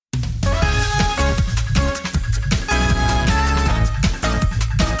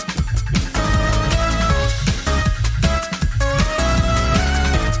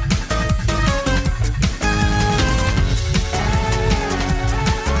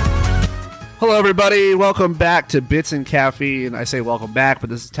Hello, everybody. Welcome back to Bits and Caffeine. I say welcome back, but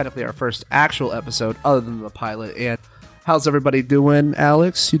this is technically our first actual episode other than the pilot. And how's everybody doing,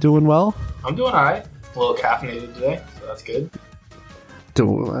 Alex? You doing well? I'm doing all right. A little caffeinated today, so that's good.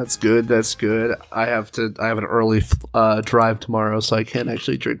 That's good. I have an early drive tomorrow, so I can't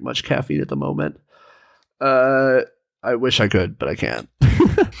actually drink much caffeine at the moment. I wish I could, but I can't.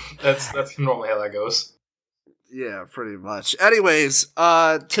 That's normally how that goes. Yeah, pretty much. Anyways,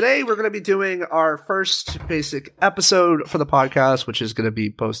 today we're going to be doing our first basic episode for the podcast, which is going to be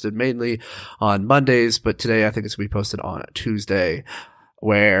posted mainly on Mondays, but today I think it's going to be posted on Tuesday,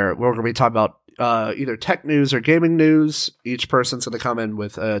 where we're going to be talking about either tech news or gaming news. Each person's going to come in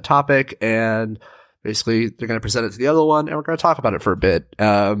with a topic, and basically they're going to present it to the other one, and we're going to talk about it for a bit.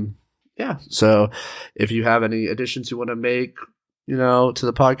 Yeah, so if you have any additions you want to make, to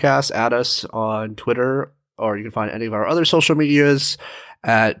the podcast, add us on Twitter, or you can find any of our other social medias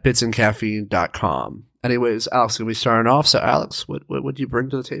at bitsandcaffeine.com. Anyways, Alex, going to be starting off. So, Alex, what do you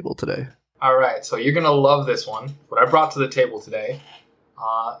bring to the table today? All right, so you're going to love this one. What I brought to the table today,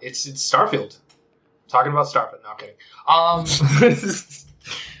 it's Starfield. Talking about Starfield. No, I'm kidding.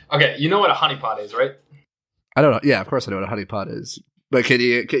 Okay, you know what a honeypot is, right? I don't know. Yeah, of course I know what a honeypot is. But can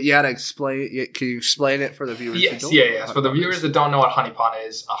you explain it for the viewers? Yes, yeah. For the viewers that don't know what honeypot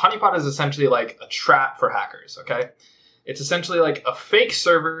is, a honeypot is essentially like a trap for hackers, okay? It's essentially like a fake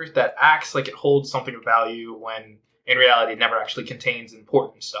server that acts like it holds something of value when in reality it never actually contains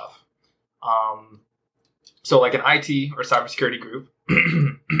important stuff. So like an IT or cybersecurity group,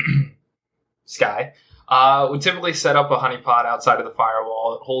 Sky, would typically set up a honeypot outside of the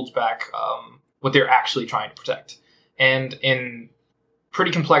firewall that holds back what they're actually trying to protect. And in pretty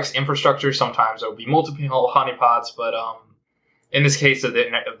complex infrastructure, sometimes there will be multiple honeypots, but in this case of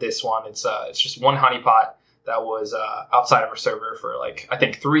this one, it's just one honeypot that was outside of our server for I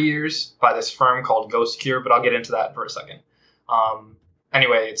think 3 years by this firm called GoSecure, but I'll get into that for a second.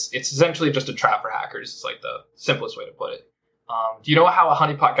 Anyway, it's essentially just a trap for hackers. It's like the simplest way to put it. Do you know how a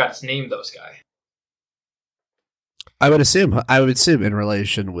honeypot got its name, though, Sky? I would assume in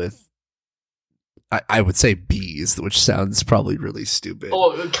relation with, I would say bees, which sounds probably really stupid.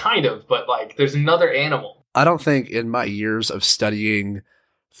 Oh, kind of, but there's another animal. I don't think in my years of studying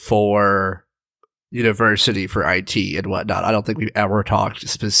for university for IT and whatnot, I don't think we've ever talked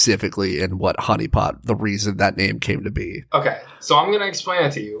specifically in what honeypot, the reason that name came to be. Okay, so I'm going to explain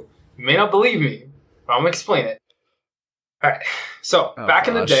it to you. You may not believe me, but I'm going to explain it. All right, so back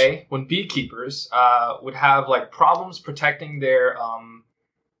in the day when beekeepers would have problems protecting their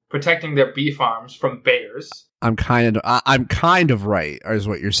bee farms from bears. I'm kind of right, is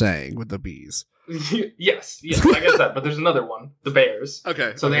what you're saying with the bees. Yes, like I said, but there's another one, the bears.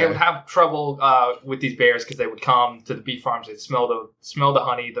 Okay. So they would have trouble with these bears because they would come to the bee farms. They'd smell the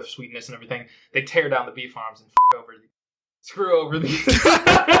honey, the sweetness, and everything. They tear down the bee farms and screw over these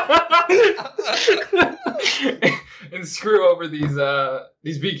and screw over these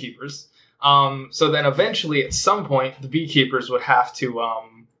beekeepers. So then eventually, at some point, the beekeepers would have to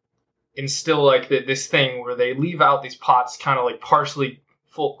instill this thing where they leave out these pots kind of partially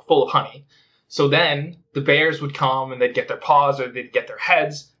full of honey. So then the bears would come and they'd get their paws or they'd get their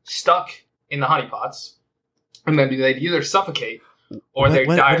heads stuck in the honey pots, and then they'd either suffocate or they'd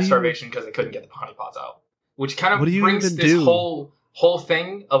die of starvation because they couldn't get the honey pots out. Which kind of brings this whole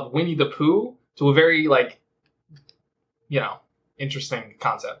thing of Winnie the Pooh to a very interesting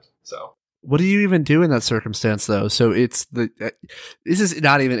concept. So. What do you even do in that circumstance, though? So it's this is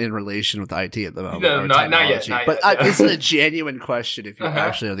not even in relation with IT at the moment. No, not yet. But it's a genuine question if you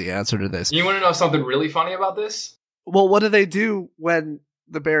actually know the answer to this. You want to know something really funny about this? Well, what do they do when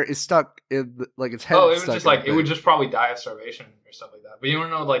the bear is stuck in its head? Oh, it would just probably die of starvation or stuff like that. But you want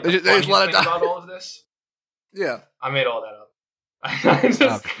to know the funniest thing about all of this? Yeah, I made all that up. I was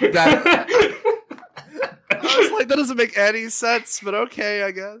like, that doesn't make any sense, but okay, I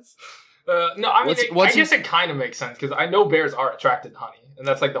guess. No, I mean, I guess it kind of makes sense because I know bears are attracted to honey, and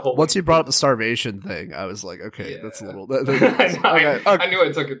that's the whole. Once you brought up the starvation thing, I was like, okay, that's a little. I knew I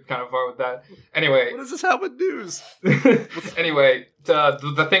took it kind of far with that. Anyway, what does this have with news? Anyway,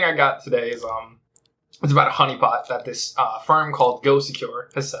 the thing I got today is it's about a honeypot that this firm called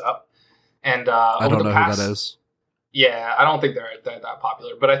GoSecure has set up, and I don't know who that is. Yeah, I don't think they're that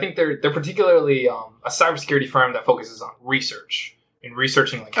popular, but I think they're particularly a cybersecurity firm that focuses on research. In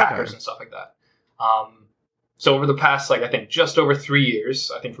researching hackers and stuff like that. So over the past, I think just over 3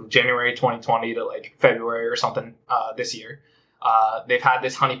 years, I think from January 2020 to February or something this year, they've had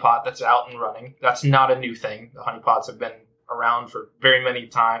this honeypot that's out and running. That's not a new thing. The honeypots have been around for very many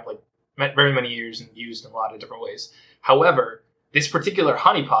years and used in a lot of different ways. However, this particular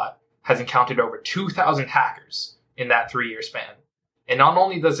honeypot has encountered over 2,000 hackers in that 3-year span. And not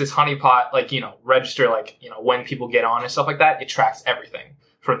only does this honeypot, register, when people get on and stuff like that, it tracks everything.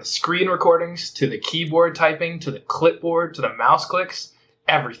 From the screen recordings, to the keyboard typing, to the clipboard, to the mouse clicks,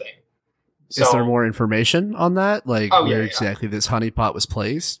 everything. So, is there more information on that? Where exactly this honeypot was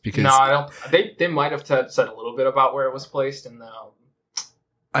placed? Because no, I don't. They might have said a little bit about where it was placed in the.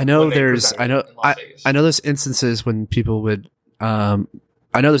 I know there's instances when people would. I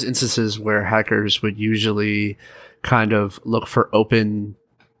know there's instances where hackers would usually kind of look for open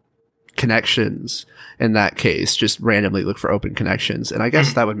connections. In that case, just randomly look for open connections, and I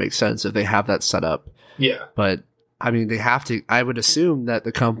guess that would make sense if they have that set up. Yeah, but I mean, they have to. I would assume that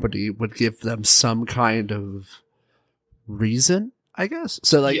the company would give them some kind of reason, I guess.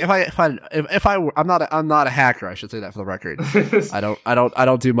 So, I'm not a hacker. I should say that for the record. I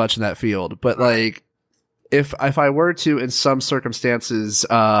don't do much in that field. But if I were to, in some circumstances,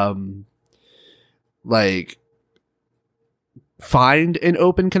 find an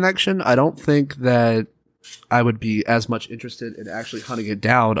open connection, I don't think that I would be as much interested in actually hunting it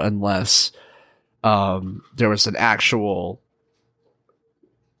down unless there was an actual,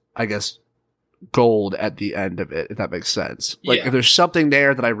 I guess, gold at the end of it, if that makes sense. If there's something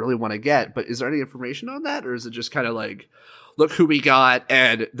there that I really want to get, but is there any information on that? Or is it just kind of look who we got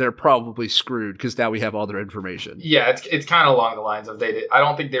and they're probably screwed because now we have all their information? Yeah, it's kind of along the lines of I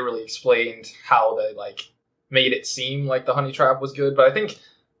don't think they really explained how they made it seem like the honey trap was good, but I think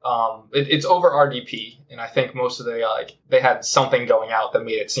it's over RDP, and I think most of they had something going out that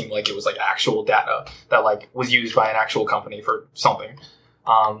made it seem like it was actual data that was used by an actual company for something.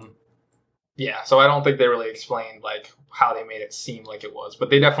 So I don't think they really explained how they made it seem like it was, but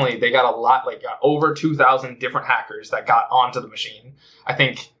they got a lot, got over 2,000 different hackers that got onto the machine. I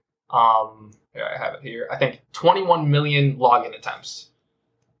think here, I have it here. I think 21 million login attempts.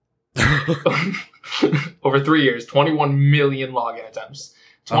 Over 3 years, 21 million login attempts.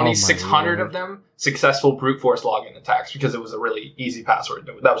 2,600 of them successful brute force login attacks because it was a really easy password.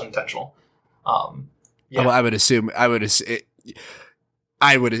 That was intentional. Well, I would assume if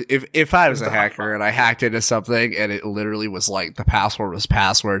I was a hacker and I hacked into something and it literally was the password was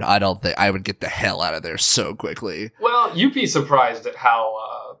password, I don't think I would get the hell out of there so quickly. Well, you'd be surprised at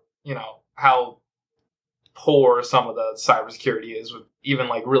how how poor some of the cybersecurity is with even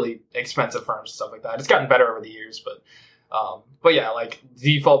really expensive firms and stuff like that. It's gotten better over the years, but yeah,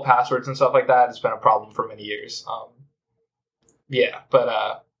 default passwords and stuff like that has been a problem for many years.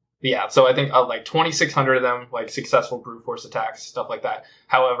 So I think 2,600 of them successful brute force attacks, stuff like that.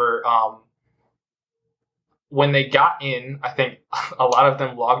 However, when they got in, I think a lot of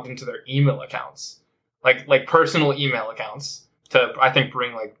them logged into their email accounts, like personal email accounts to, I think,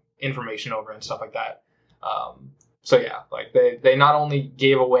 bring information over and stuff like that. They not only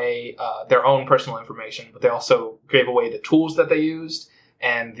gave away their own personal information, but they also gave away the tools that they used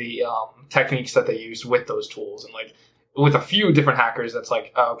and the techniques that they used with those tools. And with a few different hackers, that's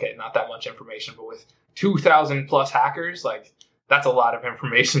okay, not that much information, but with 2,000 plus hackers, that's a lot of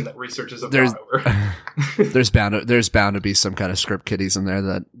information that researchers have gone over. there's bound to be some kind of script kiddies in there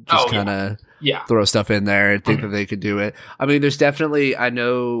that just throw stuff in there and think that they could do it. I mean, there's definitely, I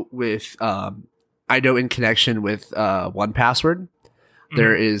know in connection with 1Password,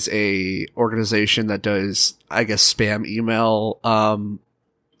 there is a organization that does, I guess, spam email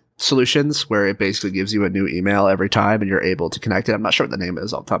solutions where it basically gives you a new email every time and you're able to connect it. I'm not sure what the name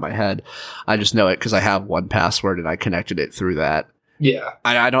is off the top of my head. I just know it because I have 1Password and I connected it through that. Yeah.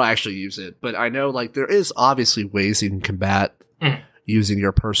 I don't actually use it, but I know there is obviously ways you can combat using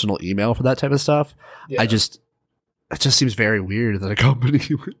your personal email for that type of stuff. Yeah. It just seems very weird that a company,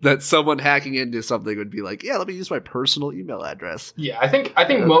 that someone hacking into something would be yeah, let me use my personal email address. Yeah, I think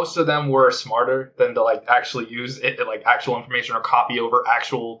most of them were smarter than to actually use it, actual information or copy over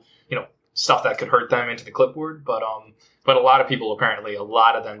actual, stuff that could hurt them into the clipboard. But a lot of people, apparently, a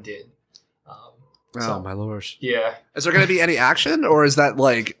lot of them did. My lord. Yeah. Is there going to be any action, or is that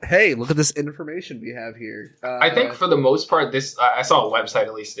hey, look at this information we have here? I think for the most part, this I saw a website,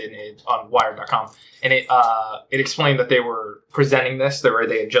 at least on Wired.com, and it explained that they were presenting this.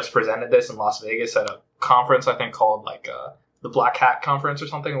 They had just presented this in Las Vegas at a conference, I think, called the Black Hat Conference or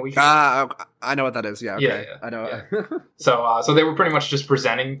something a week ago. I know what that is. Yeah. Okay. Yeah. I know. Yeah. So they were pretty much just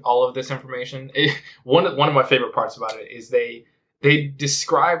presenting all of this information. One of my favorite parts about it is they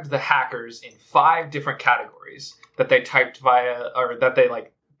described the hackers in 5 different categories that they typed via, or that they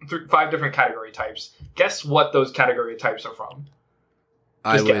 5 different category types. Guess what those category types are from?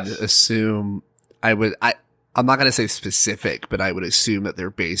 I would assume I'm not going to say specific, but I would assume that they're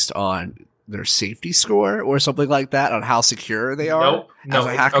based on their safety score or something like that on how secure they are Nope. as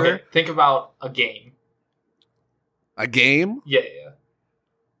a hacker? Okay, think about a game. A game? Yeah.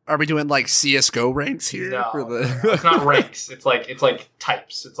 Are we doing like CS:GO ranks here? No, it's not ranks. It's like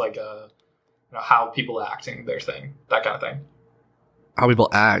types. It's like how people acting their thing, that kind of thing. How people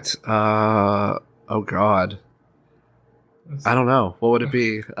act. Oh God. I don't know. What would it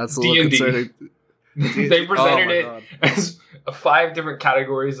be? That's a little concerning. They presented it as 5 different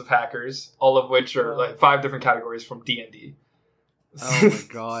categories of hackers, all of which are like 5 different categories from D&D. Oh my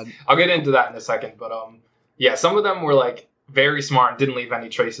God. I'll get into that in a second, but yeah, some of them were like very smart and didn't leave any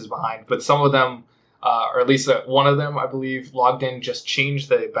traces behind, but some of them, or at least one of them, I believe, logged in, just changed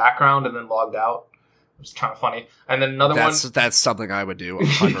the background and then logged out. It's kind of funny. And then another one... That's something I would do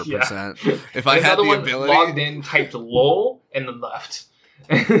 100%. Yeah. If I had the one ability... logged in, typed LOL, and then left.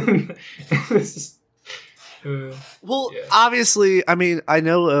 Obviously, I mean, I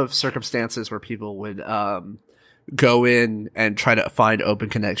know of circumstances where people would go in and try to find open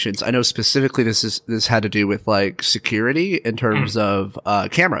connections. I know specifically this had to do with like security in terms of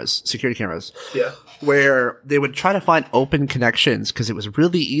security cameras. Yeah. Where they would try to find open connections because it was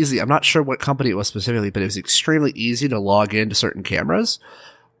really easy. I'm not sure what company it was specifically, but it was extremely easy to log into certain cameras.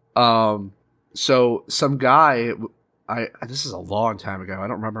 So some guy, this is a long time ago. I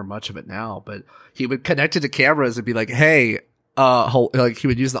don't remember much of it now, but he would connect it to cameras and be like, "Hey," like he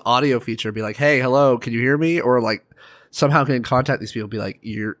would use the audio feature, and be like, "Hey, hello, can you hear me?" Or like somehow can contact these people, be like,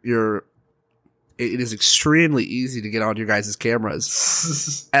 it is extremely easy to get on your guys'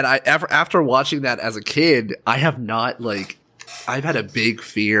 cameras. And after watching that as a kid, I've had a big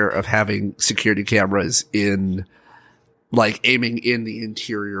fear of having security cameras in, like, aiming in the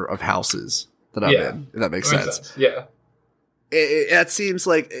interior of houses that I'm in, if that makes sense. Yeah. It seems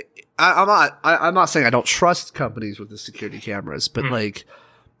like, I'm not saying I don't trust companies with the security cameras, but like,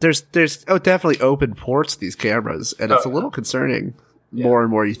 there's definitely open ports to these cameras, and it's a little concerning more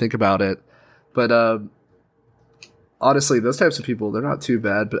and more you think about it. But honestly, those types of people, they're not too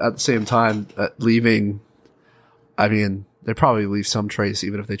bad. But at the same time, leaving, I mean, they probably leave some trace,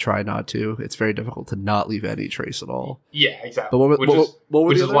 even if they try not to. It's very difficult to not leave any trace at all. Yeah, exactly. But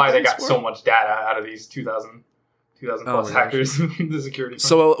which is why they got so much data out of these 2,000 plus hackers in the security.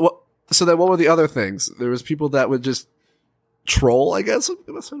 So then what were the other things? There was people that would just troll, I guess?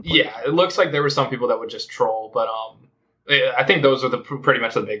 Yeah, it looks like there were some people that would just troll, but I think those are pretty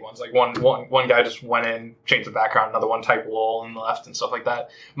much the big ones. Like one guy just went in, changed the background, another one typed lol and left and stuff like that.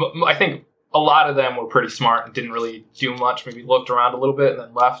 I think a lot of them were pretty smart and didn't really do much. Maybe looked around a little bit and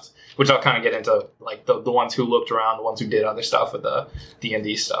then left, which I'll kind of get into, like the ones who looked around, the ones who did other stuff with the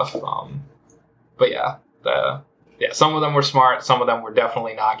D&D stuff. But yeah, some of them were smart. Some of them were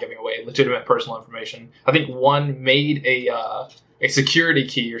definitely not giving away legitimate personal information. I think one made a security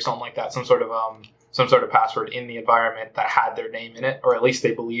key or something like that, some sort of password in the environment that had their name in it, or at least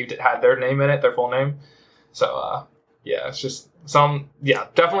they believed it had their name in it, their full name. So, yeah, it's just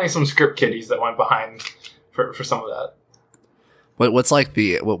definitely some script kiddies that went behind for some of that. What's like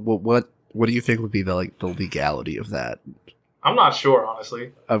what do you think would be the legality of that? I'm not sure,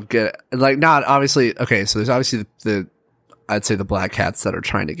 honestly. Not obviously. Okay, so there's obviously I'd say the black hats that are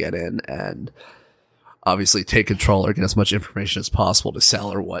trying to get in and obviously take control or get as much information as possible to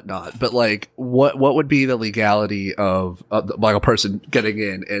sell or whatnot. But like, what would be the legality of like a person getting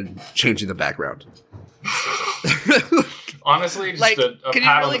in and changing the background? Honestly, just like, a can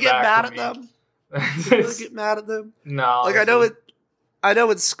pat you really on the get back mad for at me. them? Can you really get mad at them? No. Like, I know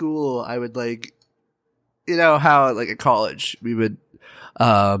in school I would like, you know how like at college we would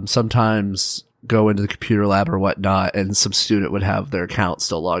sometimes go into the computer lab or whatnot, and some student would have their account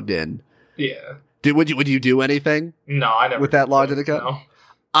still logged in. Yeah. Would you do anything? No, I never. With that logged in account?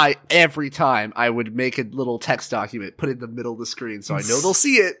 No. Every time I would make a little text document, put it in the middle of the screen so I know they'll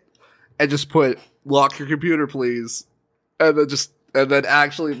see it, and just put "lock your computer, please," and then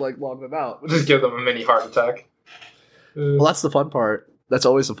actually like log them out. Just give them a mini heart attack. Well, that's the fun part. That's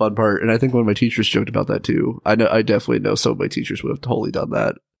always the fun part, and I think one of my teachers joked about that too. I definitely know some of my teachers would have totally done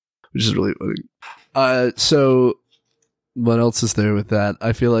that, which is really funny. So what else is there with that?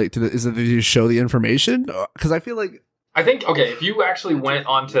 I feel like did you show the information? Because I think okay, if you actually went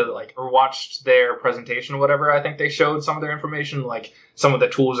onto like or watched their presentation or whatever, I think they showed some of their information, like some of the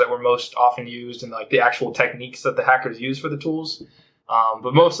tools that were most often used and like the actual techniques that the hackers use for the tools.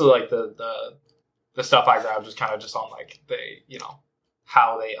 But most of like the stuff I grabbed was kind of just on like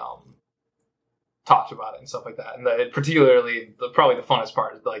how they talked about it and stuff like that. And particularly probably the funnest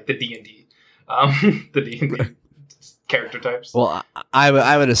part is like the D&D, the D&D character types. Well,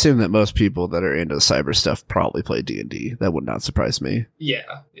 I would assume that most people that are into cyber stuff probably play D&D. That would not surprise me.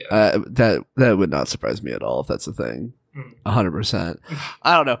 Yeah. That would not surprise me at all if that's a thing. 100%.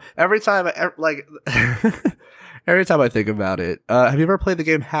 I don't know. Every time I think about it, have you ever played the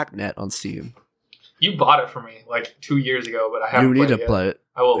game Hacknet on Steam? You bought it for me like 2 years ago, but I haven't played it. You need to play it.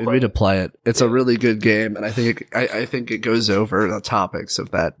 I will. You need to play it. It's a really good game, and I think it goes over the topics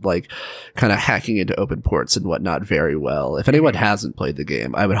of that, like kind of hacking into open ports and whatnot very well. If anyone hasn't played the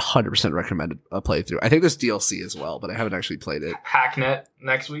game, I would 100% recommend a playthrough. I think there's DLC as well, but I haven't actually played it. Hacknet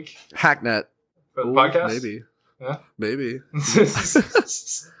next week. Hacknet for the podcast. Maybe. Yeah. Maybe.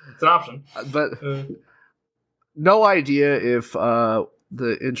 It's an option, but no idea if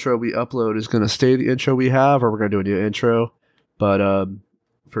the intro we upload is going to stay the intro we have, or we're going to do a new intro. But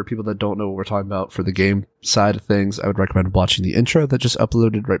for people that don't know what we're talking about for the game side of things, I would recommend watching the intro that just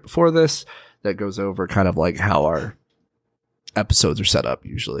uploaded right before this. That goes over kind of like how our episodes are set up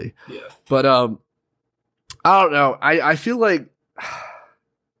usually. Yeah. But I don't know. I feel like I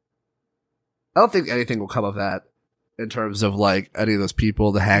don't think anything will come of that. In terms of like any of those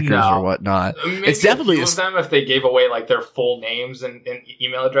people, the hackers or whatnot, maybe it's definitely a few of them if they gave away like their full names and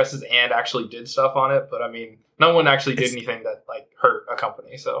email addresses and actually did stuff on it. But I mean, no one actually did anything that like hurt a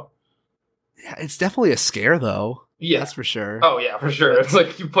company. So yeah, it's definitely a scare, though. Yeah, that's for sure. Oh yeah, for sure. It's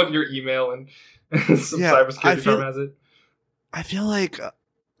like you put your email and some cybersecurity firm has it. I feel like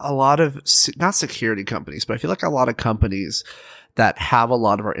a lot of not security companies, but I feel like a lot of companies that have a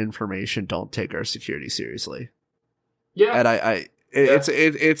lot of our information don't take our security seriously. Yeah, and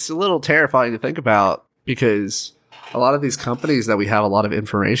it's a little terrifying to think about because a lot of these companies that we have a lot of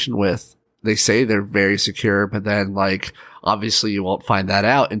information with, they say they're very secure, but then like obviously you won't find that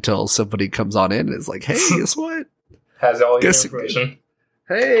out until somebody comes on in and is like, "Hey, guess what? Has all your information.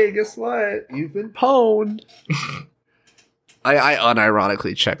 Hey, guess what? You've been pwned." I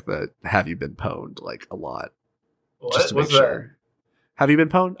unironically check the "Have you been pwned" like a lot, just to make sure. Have you been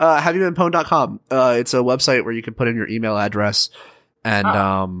pwned? HaveYouBeenPwned.com. It's a website where you can put in your email address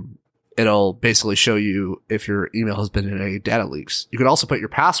and it'll basically show you if your email has been in any data leaks. You can also put your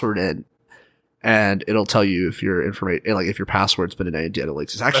password in and it'll tell you if your information, like if your password's been in any data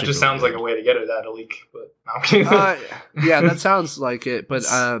leaks. It's actually that just sounds like a way to get a data leak, but yeah, that sounds like it. But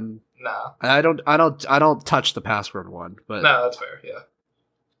nah, I don't touch the password one. But no, that's fair. Yeah.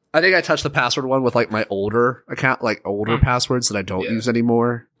 I think I touched the password one with like my older account, like older passwords that I don't use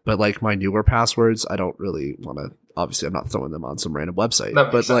anymore. But like my newer passwords, I don't really want to. Obviously, I'm not throwing them on some random website.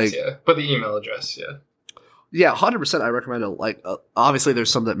 That but makes sense, like, but the email address, yeah, 100%. I recommend it. Like, obviously, there's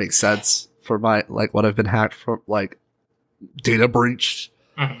some that make sense for my like what I've been hacked from, like data breached,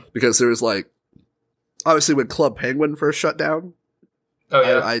 because there was like obviously when Club Penguin first shut down. Oh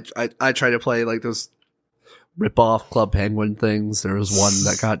yeah, I tried to play like those rip-off Club Penguin things. There was one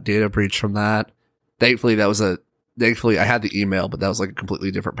that got data breach from that. Thankfully I had the email, but that was like a completely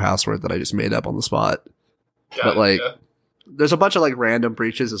different password that I just made up on the spot. There's a bunch of like random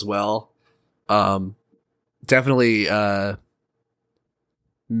breaches as well. Definitely have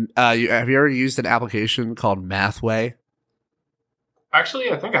you ever used an application called Mathway?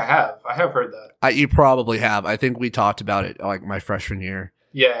 Actually, I think I have heard that. You probably have. I think we talked about it like my freshman year.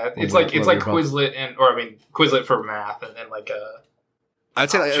 Yeah, it's like Quizlet Quizlet for math, and then like I'd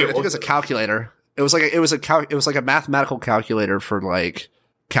say I think it was a calculator. It was like a mathematical calculator for like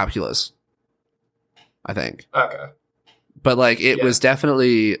calculus, I think. Okay. But like it was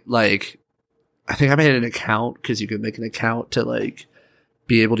definitely like I think I made an account because you could make an account to like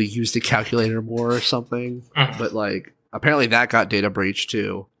be able to use the calculator more or something. But like apparently that got data breached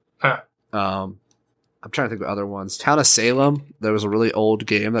too. I'm trying to think of other ones. Town of Salem. There was a really old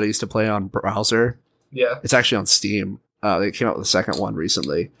game that I used to play on browser. Yeah. It's actually on Steam. They came out with a second one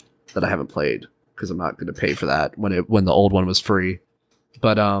recently that I haven't played because I'm not going to pay for that when the old one was free.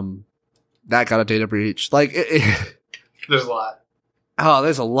 But that got a data breach. Like there's a lot. Oh,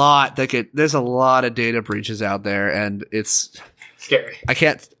 there's a lot there's a lot of data breaches out there, and it's scary.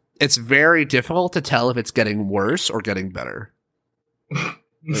 It's very difficult to tell if it's getting worse or getting better. If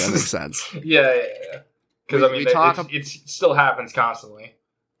that makes sense. Yeah. Because I mean, it still happens constantly.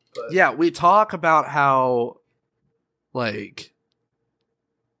 But. Yeah, we talk about how, like,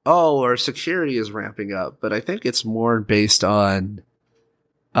 our security is ramping up, but I think it's more based on,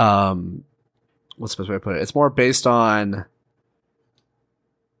 what's the best way to put it? It's more based on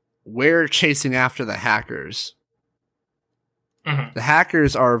we're chasing after the hackers. The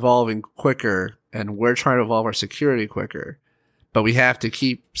hackers are evolving quicker, and we're trying to evolve our security quicker. But we have to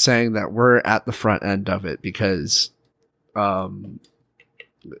keep saying that we're at the front end of it because we got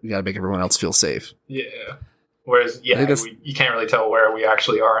to make everyone else feel safe. Yeah. Whereas, you can't really tell where we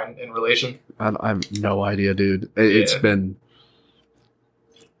actually are in relation. I have no idea, dude. It's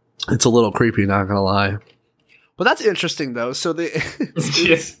a little creepy, not gonna lie. But that's interesting, though. So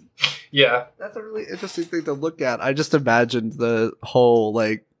yeah, that's a really interesting thing to look at. I just imagined the whole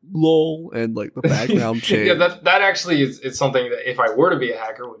like lol and like the background change. Yeah, that actually is something that if I were to be a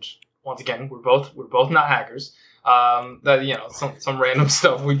hacker, which once again we're both not hackers, that some random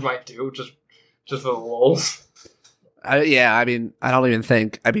stuff we might do just for the lols. I mean, I don't even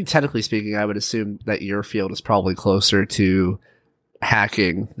think. I mean, technically speaking, I would assume that your field is probably closer to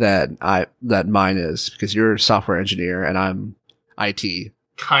hacking that mine is, because you're a software engineer and I'm IT.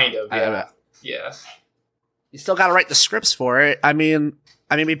 Kind of, yeah. Yeah. You still got to write the scripts for it. I mean,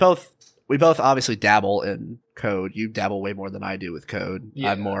 we both obviously dabble in code. You dabble way more than I do with code.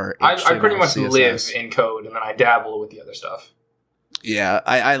 Yeah. I'm more. I pretty much live in code, and then I dabble with the other stuff. Yeah,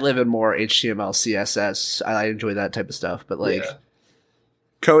 I live in more HTML, CSS. I enjoy that type of stuff, but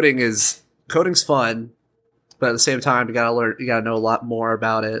coding's fun. But at the same time, you gotta know a lot more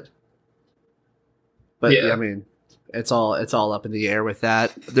about it. But I mean, it's all up in the air with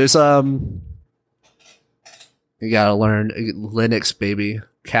that. There's you gotta learn Linux, baby,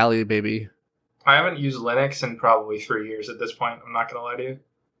 Kali, baby. I haven't used Linux in probably 3 years at this point. I'm not gonna lie to you.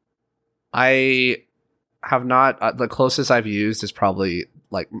 I have not. The closest I've used is probably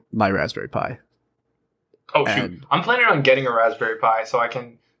like my Raspberry Pi. Oh shoot! I'm planning on getting a Raspberry Pi so I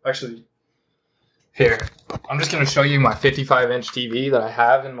can actually. Here, I'm just going to show you my 55-inch TV that I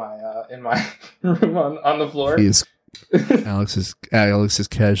have in my room on the floor. Alex is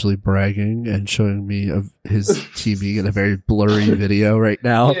casually bragging and showing me of his TV in a very blurry video right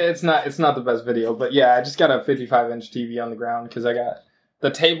now. Yeah, it's not the best video, but yeah, I just got a 55-inch TV on the ground because I got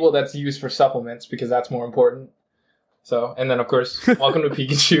the table that's used for supplements because that's more important. So, and then of course, welcome to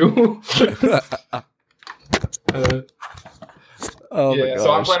Pikachu. So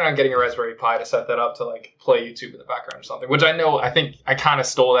I'm planning on getting a Raspberry Pi to set that up to like play YouTube in the background or something, which I think I kind of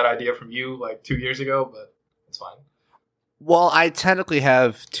stole that idea from you like 2 years ago, but it's fine. Well, I technically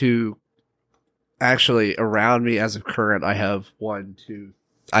have two, actually around me as of current. I have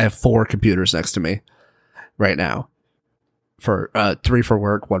 4 computers next to me right now, for 3 for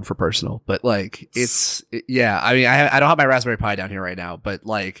work, 1 for personal. But like, I mean, I don't have my Raspberry Pi down here right now, but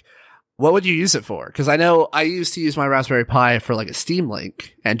like, what would you use it for? Because I know I used to use my Raspberry Pi for like a Steam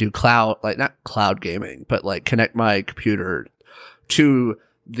Link and do not cloud gaming, but like connect my computer to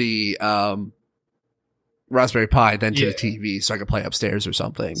the Raspberry Pi, then to the TV, so I could play upstairs or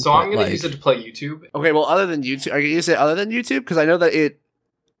something. So I'm going to use it to play YouTube. Okay, well, other than YouTube, I can use it other than YouTube because I know that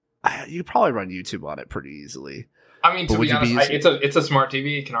you probably run YouTube on it pretty easily. I mean, to be honest, it's a smart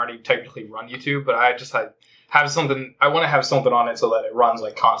TV. It can already technically run YouTube, but I just have something. I want to have something on it so that it runs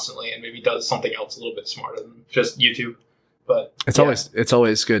like constantly and maybe does something else a little bit smarter than just YouTube. But it's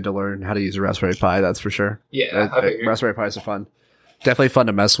always good to learn how to use a Raspberry Pi. That's for sure. Yeah, Raspberry Pis are fun. Definitely fun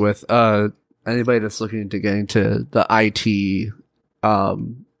to mess with. Anybody that's looking to get into the IT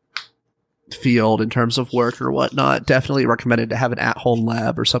field in terms of work or whatnot, definitely recommended to have an at-home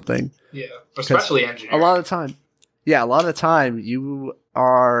lab or something. Yeah, especially engineering. A lot of the time you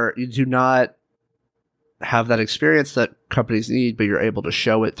do not have that experience that companies need, but you're able to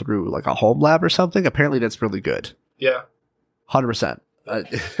show it through like a home lab or something. Apparently that's really good. Yeah. 100%.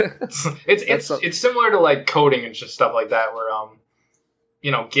 It's similar to like coding and just stuff like that where,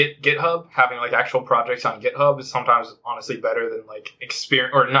 GitHub, having like actual projects on GitHub is sometimes honestly better than like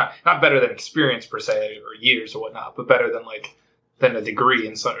experience, or not better than experience per se or years or whatnot, but better than a degree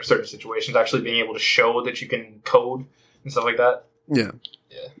in certain situations, actually being able to show that you can code and stuff like that. Yeah.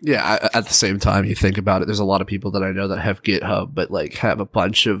 Yeah. At the same time, you think about it, there's a lot of people that I know that have GitHub, but like have a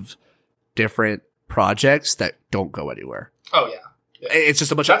bunch of different projects that don't go anywhere. Oh yeah. It's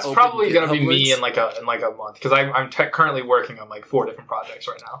just a bunch That's of probably going to be me in like a month because I'm currently working on like 4 different projects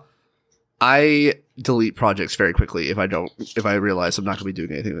right now. I delete projects very quickly if I realize I'm not going to be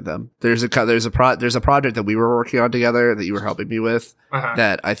doing anything with them. There's a project that we were working on together that you were helping me with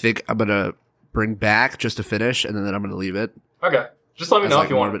that I think I'm going to bring back just to finish, and then I'm going to leave it. Okay. Just let me know if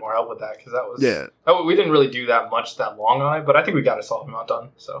you want more help with that, because that was we didn't really do that long on it, but I think we got a solid amount done.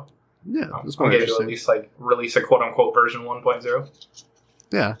 So yeah, I'm going to at least like release a quote unquote version 1.0.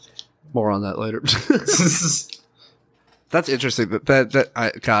 Yeah, more on that later. That's interesting.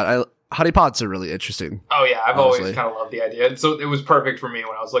 Honeypots are really interesting. Oh yeah, I've always kind of loved the idea, and so it was perfect for me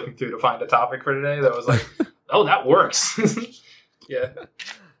when I was looking through to find a topic for today. That was like, oh, that works. Yeah.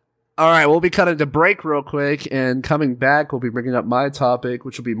 All right, we'll be cutting to break real quick, and coming back, we'll be bringing up my topic,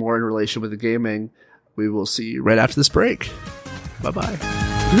 which will be more in relation with the gaming. We will see you right after this break. Bye-bye. All right, we'll be cutting to break real quick, and coming back, we'll be bringing up my topic, which will be more in relation with the gaming. We will see you right after this break. Bye-bye.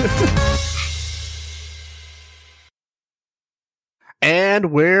 All right, we'll be cutting to break real quick, and coming back, we'll be bringing up my topic, which will be more in relation with the gaming. We will see you right after this break. Bye-bye.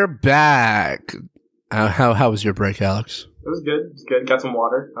 And we're back. How was your break, Alex? It was good. It was good. Got some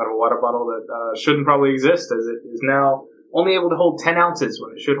water out of a water bottle that shouldn't probably exist, as it is now only able to hold 10 ounces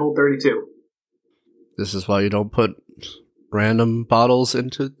when it should hold 32. This is why you don't put random bottles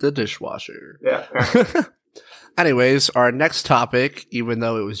into the dishwasher. Yeah. Anyways, our next topic, even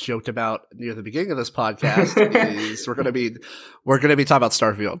though it was joked about near the beginning of this podcast, is we're gonna be talking about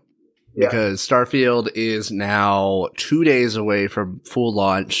Starfield. Yeah. Because Starfield is now 2 days away from full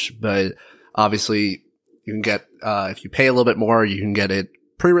launch, but obviously you can get, if you pay a little bit more, you can get it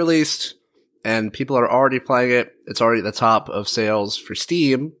pre-released, and people are already playing it. It's already at the top of sales for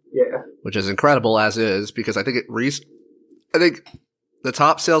Steam, which is incredible as is, because I think the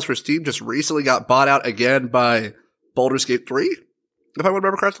top sales for Steam just recently got bought out again by Baldur's Gate 3, if I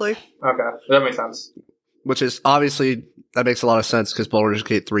remember correctly. Okay, that makes sense. Which is obviously, that makes a lot of sense because Baldur's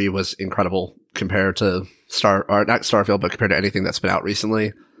Gate 3 was incredible compared to not Starfield, but compared to anything that's been out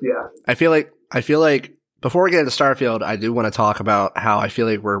recently. Yeah. I feel like before we get into Starfield, I do want to talk about how I feel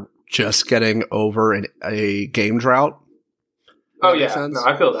like we're just getting over a game drought. Oh yeah, no,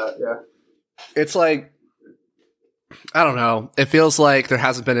 I feel that, yeah. It's like, I don't know. It feels like there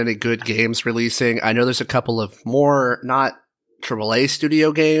hasn't been any good games releasing. I know there's a couple of more, not AAA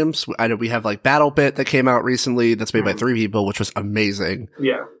studio games. I know we have like BattleBit that came out recently that's made by 3 people, which was amazing.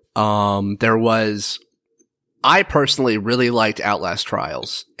 Yeah. I personally really liked Outlast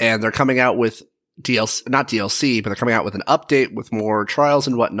Trials, and they're coming out with not DLC, but they're coming out with an update with more trials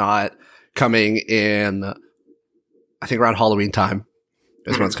and whatnot coming in, I think around Halloween time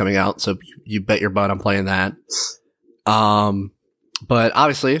is when it's coming out. So you bet your butt I'm playing that. But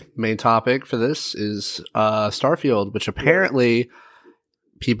obviously, main topic for this is Starfield, which apparently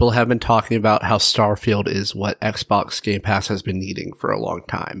people have been talking about how Starfield is what Xbox Game Pass has been needing for a long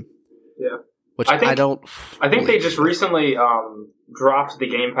time. Yeah. Which I think they just recently dropped the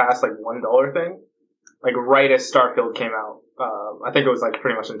Game Pass like $1 thing, like right as Starfield came out. I think it was like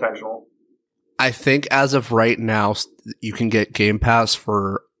pretty much intentional. I think as of right now, you can get Game Pass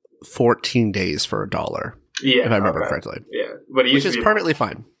for 14 days for $1. Yeah, if I remember correctly. Yeah, but which is perfectly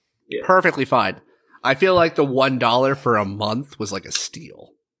fine. Yeah. Perfectly fine. I feel like the $1 for a month was like a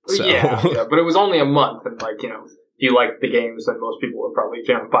steal. So. Yeah, but it was only a month, and like, if you like the games, then most people would probably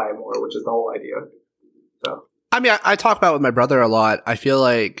buy it more, which is the whole idea. So, I mean, I talk about it with my brother a lot. I feel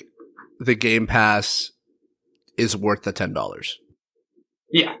like the Game Pass is worth the $10.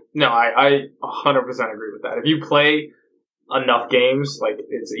 Yeah, no, I 100% agree with that. If you play enough games, like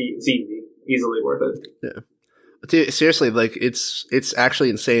it's easily worth it. Yeah. Dude, seriously, like it's actually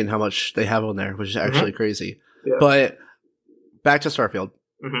insane how much they have on there, which is actually crazy. Yeah. But back to Starfield.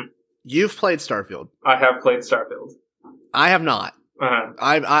 Mm-hmm. You've played Starfield. I have played Starfield. I have not. Uh-huh.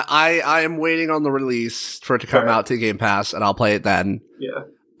 I am waiting on the release for it to come out to Game Pass, and I'll play it then. Yeah.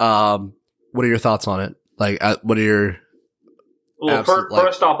 What are your thoughts on it? Like, what are your? Well,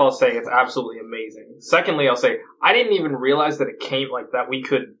 first off, I'll say it's absolutely amazing. Secondly, I'll say I didn't even realize that it came like that. We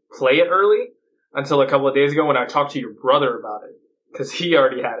could play it early until a couple of days ago when I talked to your brother about it, because he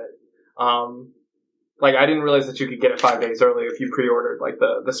already had it. Like, I didn't realize that you could get it 5 days early if you pre-ordered like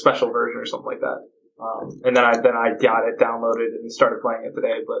the special version or something like that. And then I got it downloaded and started playing it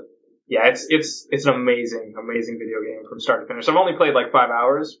today. But yeah, it's an amazing video game from start to finish. I've only played like 5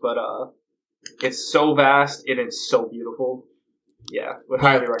 hours, but it's so vast and it's so beautiful. Yeah, would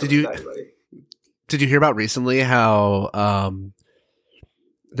highly recommend that, everybody. Did you hear about recently how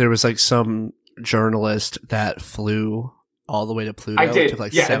there was like some journalist that flew all the way to Pluto? I did. It took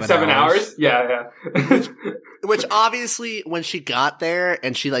like 7 hours. Yeah. Which obviously, when she got there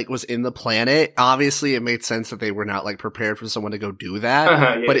and she like was in the planet, obviously it made sense that they were not like prepared for someone to go do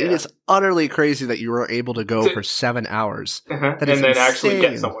that. But it is utterly crazy that you were able to go for 7 hours. That is and then insane. Actually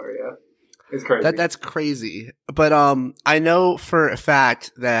get somewhere. Yeah, it's crazy. That's crazy. But I know for a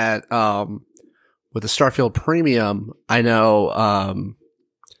fact that with the Starfield Premium, I know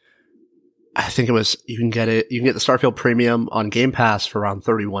I think it was you can get the Starfield Premium on Game Pass for around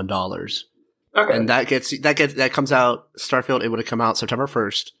 $31. Okay. And that comes out Starfield. It would have come out September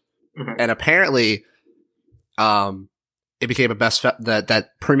 1st, and apparently, it became that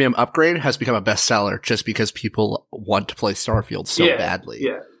premium upgrade has become a bestseller just because people want to play Starfield so badly.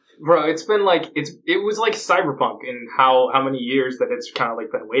 Yeah, bro, it's been like it was like Cyberpunk in how many years that it's kind of like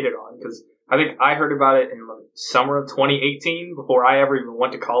been waited on, because I think I heard about it in like summer of 2018 before I ever even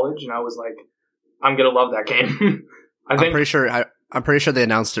went to college, and I was like, I'm gonna love that game. I'm pretty sure they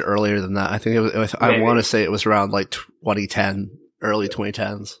announced it earlier than that. I think it was. I want to say it was around like 2010, early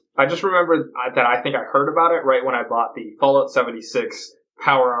 2010s. I just remember that I think I heard about it right when I bought the Fallout 76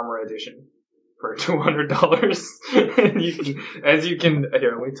 Power Armor Edition for $200. And you can, let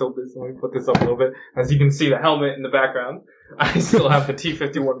me put this up a little bit. As you can see the helmet in the background, I still have the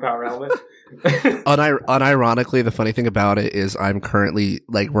T-51 power helmet. Unironically, the funny thing about it is I'm currently,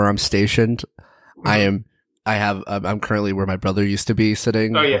 like, where I'm stationed. I'm currently where my brother used to be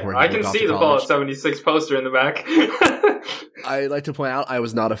sitting. Oh yeah, I can see the Fallout 76 poster in the back. I like to point out I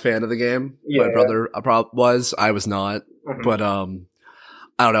was not a fan of the game. Yeah. My brother was. I was not. Mm-hmm. But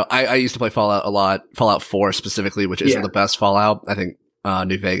I don't know. I used to play Fallout a lot. Fallout 4 specifically, which isn't the best Fallout. I think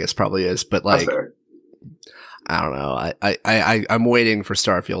New Vegas probably is. But like, I don't know. I'm waiting for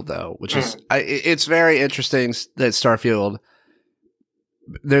Starfield though, which is it's very interesting that Starfield.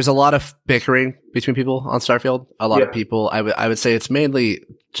 There's a lot of bickering between people on Starfield. A lot of people. I would say it's mainly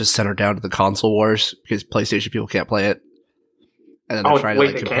just centered down to the console wars because PlayStation people can't play it, and then they're trying to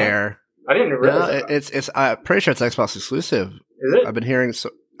like compare. I didn't realize that. It's. I'm pretty sure it's Xbox exclusive. Is it? I've been hearing.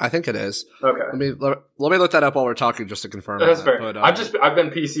 So I think it is. Okay. Let me look that up while we're talking just to confirm. That's fair. But, I've been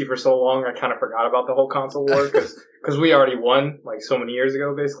PC for so long. I kind of forgot about the whole console war because we already won like so many years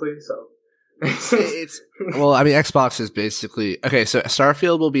ago, basically. So. Well, I mean, Xbox is basically okay. So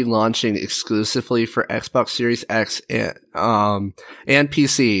Starfield will be launching exclusively for Xbox Series X and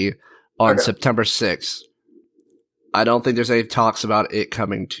PC on September 6th. I don't think there's any talks about it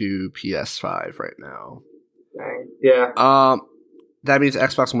coming to PS5 right now. Yeah. That means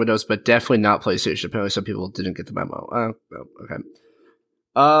Xbox and Windows, but definitely not PlayStation. Apparently, some people didn't get the memo. Okay.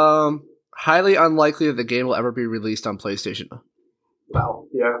 Highly unlikely that the game will ever be released on PlayStation. Wow,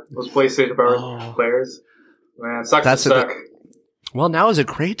 yeah, those PlayStation players, man, sucks to suck. Well, now is a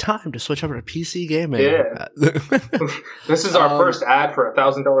great time to switch over to PC gaming. Yeah, this is our first ad for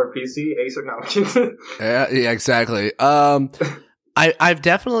 $1,000 PC. Acer, no. yeah, exactly. I've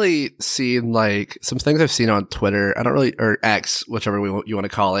definitely seen like some things I've seen on Twitter. I don't really, or X, whichever you want to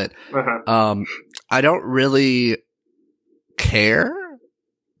call it. I don't really care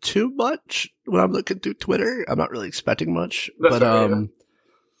too much when I'm looking through Twitter. I'm not really expecting much, but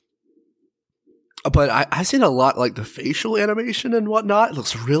I've seen a lot like the facial animation and whatnot. It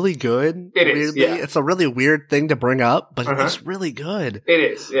looks really good. It is. Yeah. It's a really weird thing to bring up, but it looks really good. It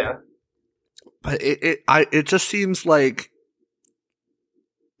is. Yeah. But it just seems like,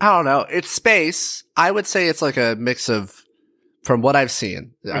 I don't know. It's space. I would say it's like a mix of, from what I've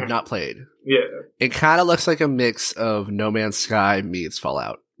seen, I've not played. Yeah. It kind of looks like a mix of No Man's Sky meets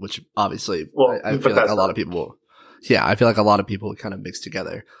Fallout, which obviously I feel like a lot of people, I feel like a lot of people kind of mix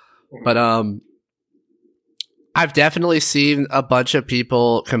together. But I've definitely seen a bunch of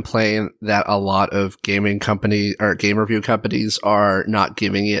people complain that a lot of gaming companies or game review companies are not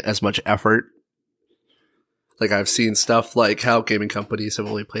giving it as much effort. Like I've seen stuff like how gaming companies have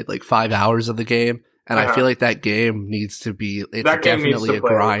only played like 5 hours of the game. And I feel like that game needs to be, it's definitely a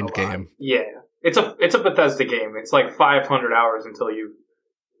grind game. Yeah. It's a Bethesda game. It's like 500 hours until you've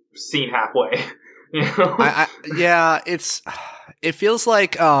seen halfway. You know? It feels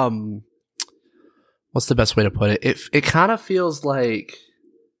like, what's the best way to put it? It kind of feels like,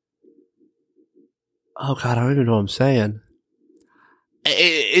 oh God, I don't even know what I'm saying.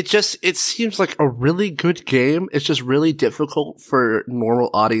 It seems like a really good game. It's just really difficult for normal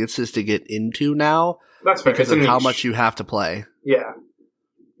audiences to get into now. That's fair. Because of how much you have to play. Yeah.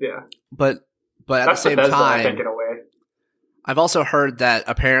 Yeah. But at the same Bethesda, time, I think, in a way. I've also heard that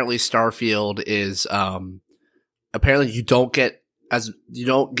apparently Starfield is, apparently you don't get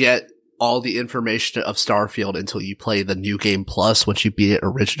all the information of Starfield until you play the new game plus once you beat it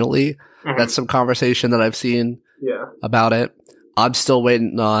originally. That's some conversation that I've seen about it. I'm still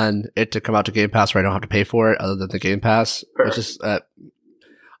waiting on it to come out to Game Pass where I don't have to pay for it other than the Game Pass. Which is,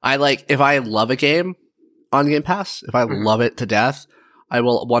 if I love a game on Game Pass, if I love it to death, I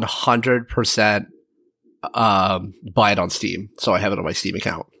will 100% buy it on Steam. So I have it on my Steam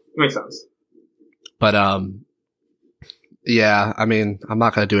account. Makes sense. But, yeah, I mean, I'm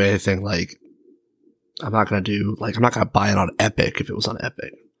not going to do anything I'm not going to buy it on Epic if it was on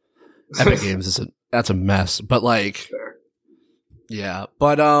Epic. Epic Games that's a mess. But Fair. Yeah,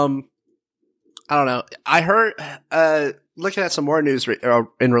 but I don't know. I heard looking at some more news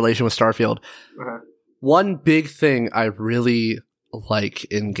in relation with Starfield. One big thing I really like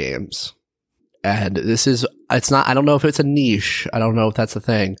in games, and it's not. I don't know if it's a niche. I don't know if that's a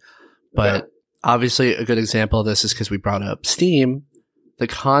thing, but obviously a good example of this is because we brought up Steam. The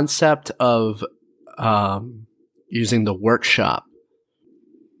concept of using the workshop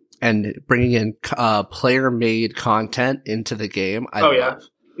and bringing in player-made content into the game, I love.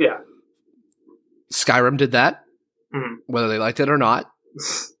 Yeah. Skyrim did that, whether they liked it or not.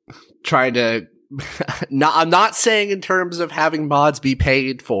 Trying to No, I'm not saying in terms of having mods be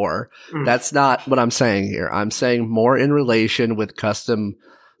paid for. That's not what I'm saying here. I'm saying more in relation with custom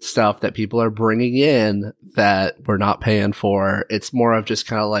stuff that people are bringing in that we're not paying for. It's more of just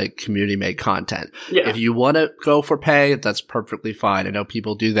kind of like community made content. Yeah. If you want to go for pay, that's perfectly fine. I know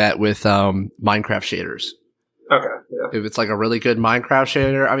people do that with Minecraft shaders. Okay. Yeah. If it's like a really good Minecraft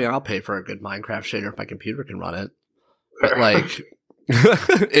shader, I mean, I'll pay for a good Minecraft shader if my computer can run it. But like,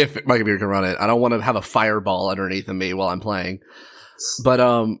 if my computer can run it, I don't want to have a fireball underneath of me while I'm playing. But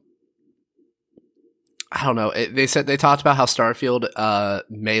I don't know. They talked about how Starfield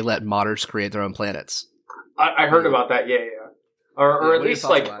may let modders create their own planets. I heard about that. Yeah. Or at least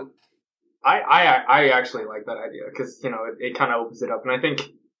like, I actually like that idea because it kind of opens it up, and I think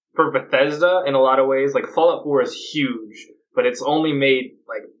for Bethesda in a lot of ways, like Fallout 4 is huge, but it's only made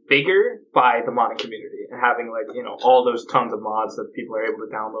like bigger by the modding community and having like all those tons of mods that people are able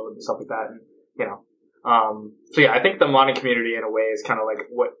to download and stuff like that, and so yeah, I think the modding community in a way is kind of like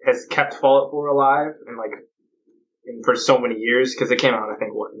what has kept Fallout 4 alive and for so many years, because it came out I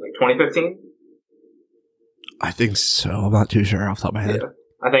think like 2015. I think so. I'm not too sure off the top of my head. Yeah.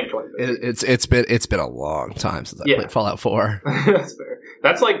 I think 2015. It's been a long time since I played Fallout 4. That's fair.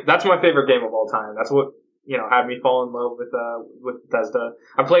 That's my favorite game of all time. That's what had me fall in love with Bethesda.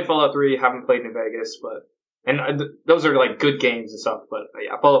 I played Fallout 3, haven't played New Vegas, and those are like good games and stuff. But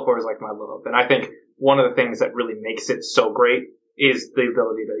yeah, Fallout 4 is like my love, and I think one of the things that really makes it so great is the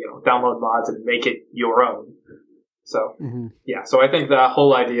ability to download mods and make it your own. So yeah, so I think the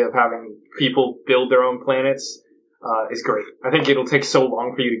whole idea of having people build their own planets is great. I think it'll take so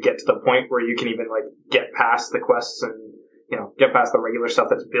long for you to get to the point where you can even like get past the quests and get past the regular stuff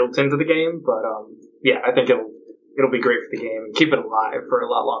that's built into the game. But yeah, I think it'll be great for the game and keep it alive for a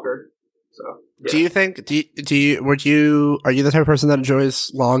lot longer. So yeah. Do you think are you the type of person that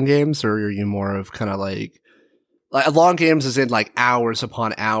enjoys long games, or are you more of kind of like long games is in like hours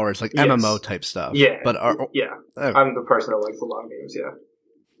upon hours, like MMO type stuff? Yeah, but I'm the person that likes the long games. Yeah,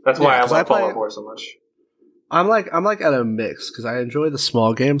 that's why I love Fallout 4 so much. I'm like at a mix because I enjoy the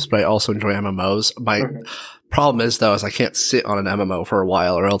small games, but I also enjoy MMOs. My problem is though I can't sit on an MMO for a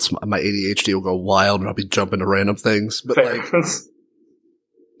while, or else my ADHD will go wild and I'll be jumping to random things. But fair. Like,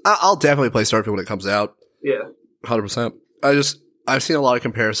 I'll definitely play Starfield when it comes out. Yeah, 100%. I've seen a lot of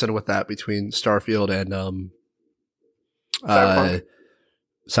comparison with that between Starfield and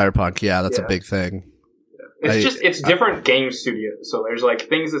Cyberpunk. Yeah, that's a big thing. It's different game studios. So there's like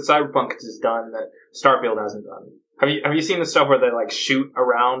things that Cyberpunk has done that Starfield hasn't done. Have you seen the stuff where they like shoot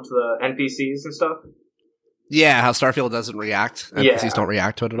around the NPCs and stuff? Yeah, how Starfield doesn't react. NPCs don't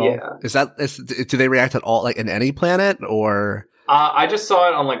react to it at all. Yeah. Do they react at all, like in any planet, or? I just saw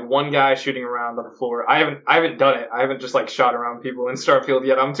it on like one guy shooting around on the floor. I haven't done it. I haven't just like shot around people in Starfield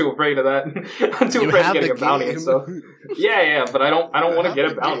yet. I'm too afraid of that. I'm too afraid of getting a bounty and stuff. Yeah, but I don't want to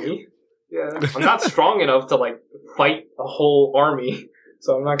get a bounty. Yeah, I'm not strong enough to like fight a whole army,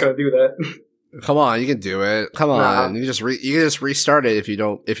 so I'm not gonna do that. Come on, you can do it. Come on, you can just restart it if you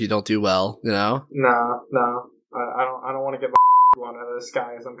don't do well. No, I don't want to get my blown out of the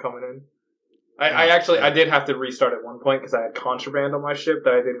sky as I'm coming in. I did have to restart at one point because I had contraband on my ship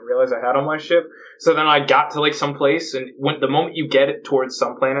that I didn't realize I had on my ship. So then I got to like some place, and the moment you get it towards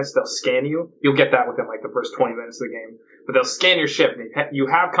some planets, they'll scan you. You'll get that within like the first 20 minutes of the game. But they'll scan your ship, and if you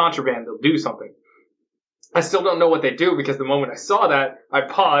have contraband, they'll do something. I still don't know what they do because the moment I saw that, I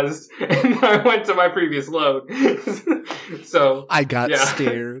paused and I went to my previous load. So I got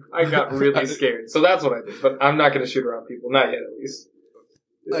scared. I got really scared. So that's what I did. But I'm not going to shoot around people, not yet at least.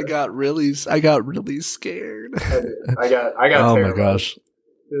 Yeah. I got really scared. I got oh terrified. My gosh.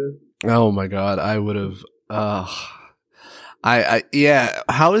 Yeah. Oh my god, I would have how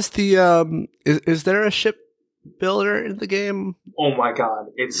is the is there a ship builder in the game? Oh my god,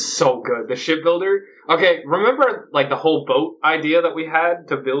 it's so good. The ship builder. Okay, remember like the whole boat idea that we had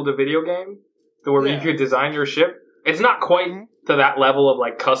to build a video game where you could design your ship? It's not quite to that level of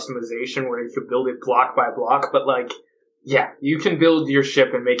like customization where you could build it block by block, but like yeah, you can build your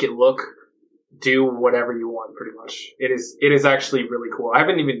ship and make it do whatever you want pretty much. It is actually really cool. I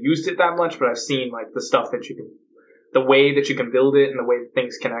haven't even used it that much, but I've seen like the stuff that the way that you can build it and the way that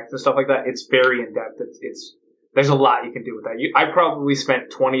things connect and stuff like that. It's very in depth. There's a lot you can do with that. I probably spent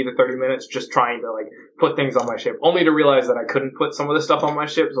 20 to 30 minutes just trying to like put things on my ship, only to realize that I couldn't put some of the stuff on my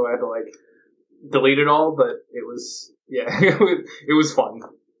ship, so I had to like delete it all. But it was it was fun.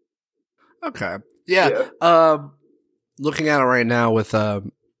 Okay, yeah. Looking at it right now with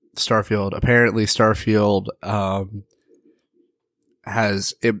Starfield, apparently Starfield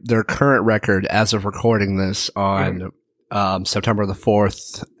has their current record as of recording this on September the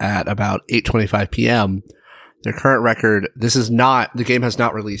 4th at about 8:25 p.m. Their current record, the game has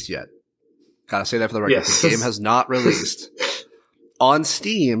not released yet. Gotta say that for the record. Yes. The game has not released. On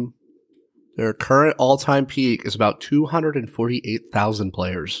Steam, their current all-time peak is about 248,000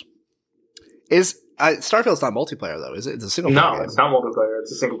 players. Starfield's not multiplayer, though, is it? It's a single player. No, it's not multiplayer.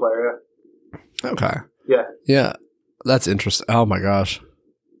 It's a single player, Okay. yeah. Yeah. That's interesting. Oh my gosh.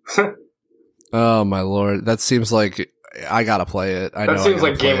 Oh my lord. That seems like I gotta play it. That seems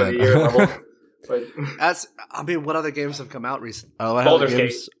like game of the year level. What other games have come out recently? Baldur's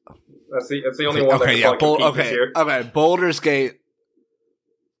Gate. That's the only one that can compete this year. Okay, Baldur's Gate.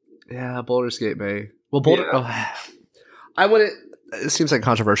 Yeah, Baldur's Gate may. Well, I wouldn't. It seems like a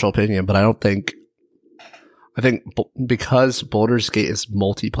controversial opinion, but I think because Baldur's Gate is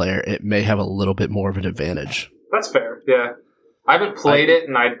multiplayer, it may have a little bit more of an advantage. That's fair. Yeah, I haven't played it,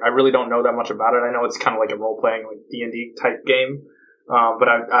 and I really don't know that much about it. I know it's kind of like a role playing like D&D type game, but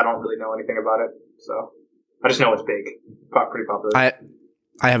I don't really know anything about it. So I just know it's big, pretty popular.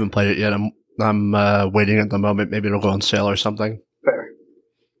 I haven't played it yet. I'm waiting at the moment. Maybe it'll go on sale or something. Fair.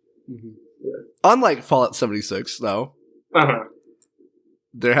 Mm-hmm. Yeah. Unlike Fallout 76, though,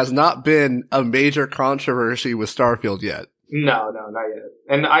 there has not been a major controversy with Starfield yet. No, not yet.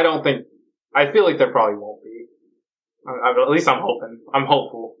 And I feel like there probably won't be. At least I'm hoping. I'm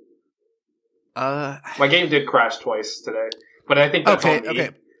hopeful. My game did crash twice today, but I think that's on me. Okay.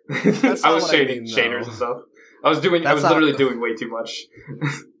 I was shading shaders and stuff. I was literally doing way too much.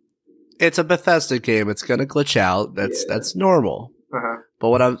 It's a Bethesda game. It's gonna glitch out. That's normal. But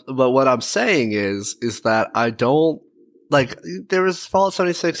what I'm saying is that I don't like. There was Fallout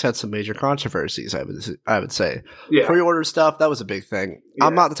 76 had some major controversies. I would say. Yeah. Pre-order stuff, that was a big thing. Yeah.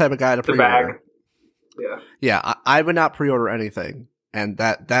 I'm not the type of guy to pre-order. Yeah. I would not pre-order anything, and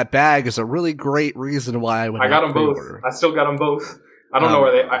that bag is a really great reason why I would. I got them pre-order. Both. I still got them both. I don't know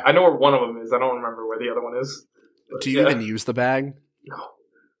where I know where one of them is. I don't remember where the other one is. But, do you even use the bag? No.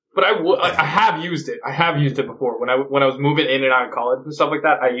 But I have used it. I have used it before. When I was moving in and out of college and stuff like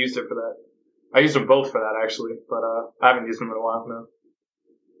that, I used it for that. I used them both for that, actually. But I haven't used them in a while now.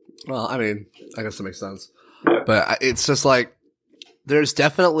 Well, I mean, I guess that makes sense. Yeah. But it's just like, there's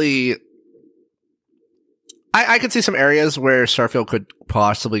definitely... I could see some areas where Starfield could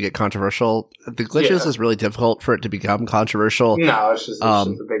possibly get controversial. The glitches is really difficult for it to become controversial. No, it's just a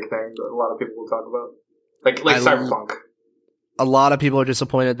big thing that a lot of people will talk about. Like Cyberpunk. A lot of people are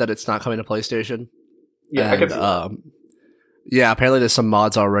disappointed that it's not coming to PlayStation. Yeah, I can see that. Yeah, apparently there's some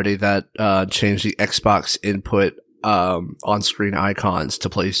mods already that change the Xbox input on-screen icons to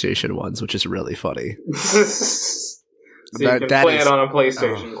PlayStation ones, which is really funny. So you can play it on a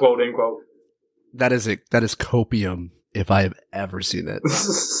PlayStation, quote unquote. That is copium if I have ever seen it.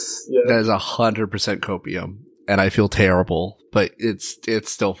 Yeah. That is 100% copium, and I feel terrible, but it's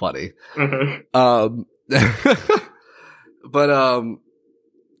still funny. Mm-hmm. But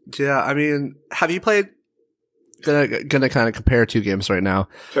yeah, I mean, have you played? Gonna kind of compare two games right now.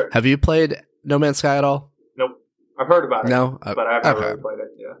 Sure. Have you played No Man's Sky at all? Nope. I've heard about it. No, but I haven't really played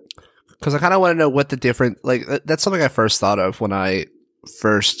it. Yeah. Because I kind of want to know what the different that's something I first thought of when I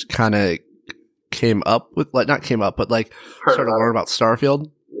first kind of came up with not came up, but started to learn about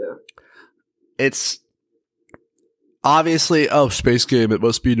Starfield. Yeah. It's obviously space game. It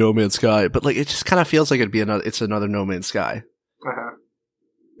must be No Man's Sky, but it just kind of feels like it's another No Man's Sky.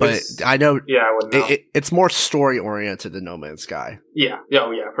 But I know, I wouldn't know. It's more story oriented than No Man's Sky. Yeah,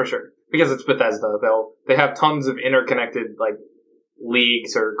 for sure. Because it's Bethesda, they have tons of interconnected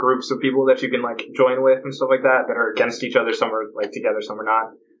leagues or groups of people that you can join with and stuff like that are against each other. Some are together, some are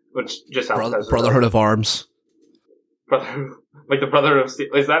not. Which just sounds Brotherhood of Arms. The Brotherhood of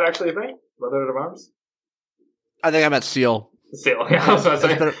Steel. Is that actually a thing? Brotherhood of Arms? I think I meant Steel. Steel, yeah. I was about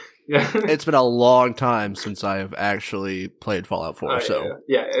to say. It's been a long time since I have actually played Fallout 4. It's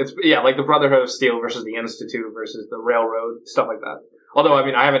the Brotherhood of Steel versus the Institute versus the Railroad, stuff like that. Although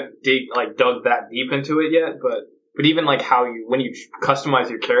I haven't dug that deep into it yet, but even how when you customize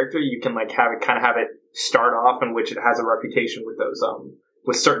your character, you can have it start off in which it has a reputation with those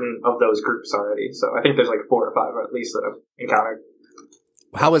with certain of those groups already. So I think there's 4 or 5 at least that I've encountered.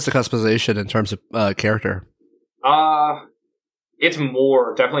 How is the customization in terms of character? It's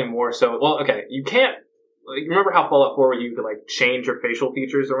definitely more so. Well, okay, you can't, remember how Fallout 4 where you could, change your facial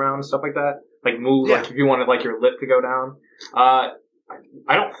features around and stuff like that? Move, if you wanted, your lip to go down.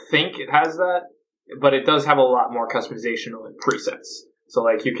 I don't think it has that, but it does have a lot more customization on presets. So,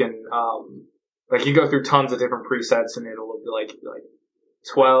 you can, you go through tons of different presets and it'll be,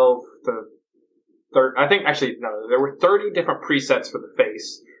 12 to 30, I think, actually, no, there were 30 different presets for the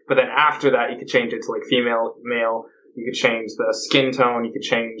face, but then after that, you could change it to, female, male, You could change the skin tone. You could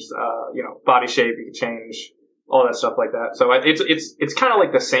change, body shape. You could change all that stuff like that. So it's kind of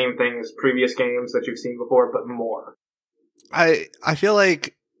like the same thing as previous games that you've seen before, but more. I feel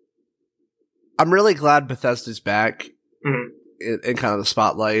like I'm really glad Bethesda's back in kind of the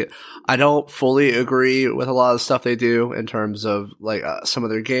spotlight. I don't fully agree with a lot of the stuff they do in terms of like some of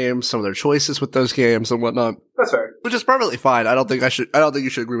their games, some of their choices with those games and whatnot. That's fair. Which is perfectly fine. I don't think you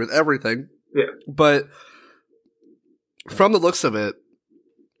should agree with everything. Yeah. But from the looks of it,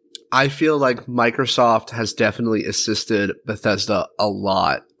 I feel like Microsoft has definitely assisted Bethesda a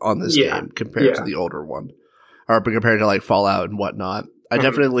lot on this game compared to the older one. Or compared to like Fallout and whatnot. I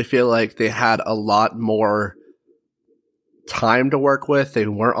definitely feel like they had a lot more time to work with. They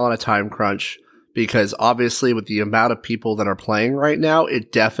weren't on a time crunch because obviously with the amount of people that are playing right now,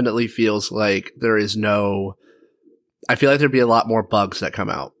 it definitely feels like I feel like there'd be a lot more bugs that come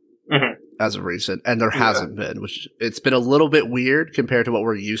out as of recent, and there hasn't been, which it's been a little bit weird compared to what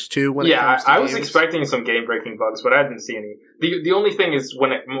we're used to when it comes to I games. was expecting some game-breaking bugs, but I didn't see any. The only thing is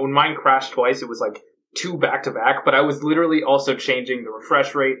when mine crashed twice, it was like 2 back-to-back, but I was literally also changing the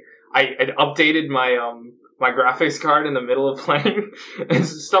refresh rate. I had updated my my graphics card in the middle of playing and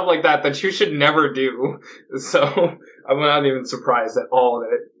stuff like that you should never do. So I'm not even surprised at all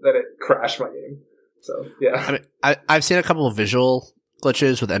that it crashed my game. So yeah. I mean, I've seen a couple of visual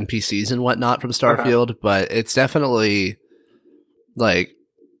glitches with NPCs and whatnot from Starfield, but it's definitely like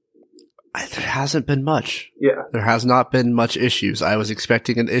there hasn't been much. Yeah. There has not been much issues. I was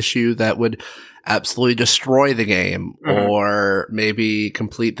expecting an issue that would absolutely destroy the game or maybe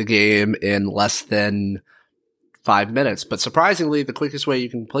complete the game in less than 5 minutes. But surprisingly, the quickest way you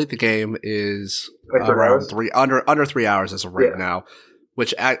can complete the game is like around under 3 hours as of right now,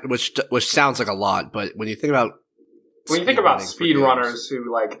 which sounds like a lot. But when you think about speedrunners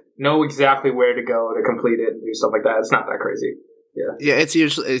who like know exactly where to go to complete it and do stuff like that, it's not that crazy. Yeah, it's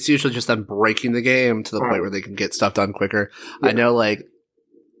usually just them breaking the game to the point where they can get stuff done quicker. Yeah. I know, like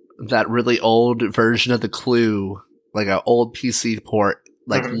that really old version of the Clue, like an old PC port,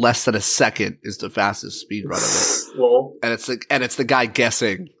 like less than a second is the fastest speed run of it. Well, and it's the guy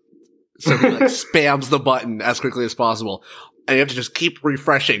guessing, so he like spams the button as quickly as possible, and you have to just keep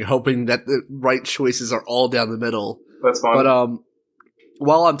refreshing, hoping that the right choices are all down the middle. That's fun. But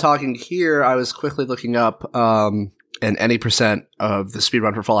while I'm talking here, I was quickly looking up an any percent of the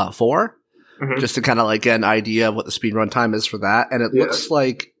speedrun for Fallout 4, just to kind of like get an idea of what the speedrun time is for that. And it looks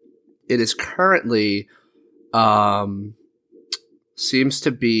like it is currently, seems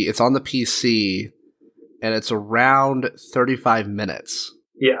to be, it's on the PC, and it's around 35 minutes.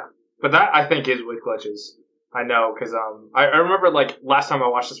 Yeah, but that I think is with glitches. I know, because I remember like last time I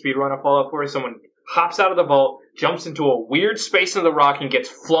watched the speedrun of Fallout 4, someone hops out of the vault, jumps into a weird space in the rock, and gets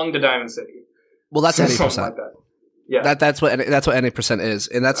flung to Diamond City. Well, that's 80%. Like that. Yeah, that's what any percent is,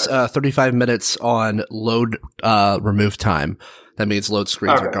 and that's 35 minutes on load remove time. That means load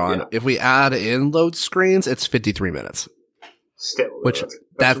screens are gone. Yeah. If we add in load screens, it's 53 minutes. Still, which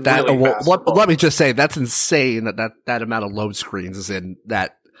that's really let me just say that's insane that amount of load screens is in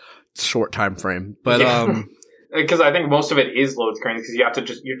that short time frame. But because I think most of it is load screens because you have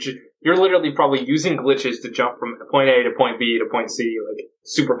to you're literally probably using glitches to jump from point A to point B to point C like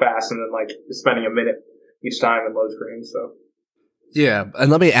super fast, and then like spending a minute each time in load screens. So yeah, and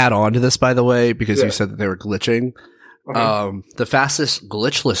let me add on to this, by the way, because you said that they were glitching. The fastest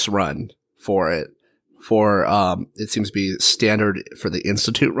glitchless run for it seems to be standard for the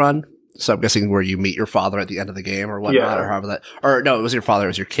Institute run. So I'm guessing where you meet your father at the end of the game or whatnot, or however that. Or no, it was your father. It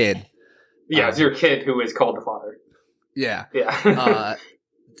was your kid. Yeah, it's your kid who is called the father. Yeah, yeah.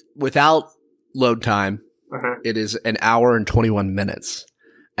 Without load time, it is an hour and 21 minutes.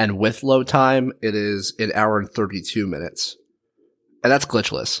 And with load time, it is an hour and 32 minutes. And that's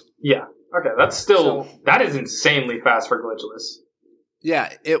glitchless. Yeah. Okay, that's still... that is insanely fast for glitchless. Yeah,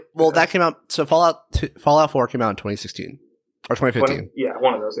 that came out... So Fallout 4 came out in 2016. Or 2015.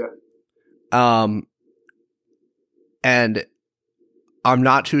 One of those, yeah. And I'm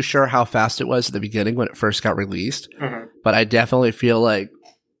not too sure how fast it was at the beginning when it first got released. But I definitely feel like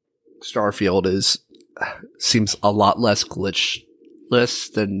Starfield seems a lot less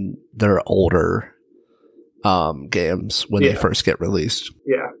glitchless than their older games when they first get released.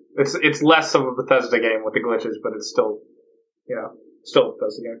 Yeah, it's less of a Bethesda game with the glitches, but it's still a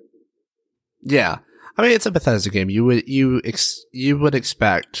Bethesda game. Yeah, I mean it's a Bethesda game. You would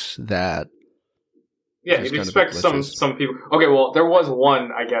expect that. Yeah, you'd expect some people. Okay, well, there was one,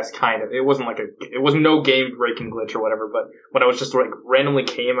 I guess, kind of. It wasn't it was no game breaking glitch or whatever. But when I was just like randomly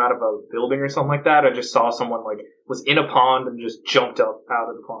came out of a building or something like that, I just saw someone like was in a pond and just jumped up out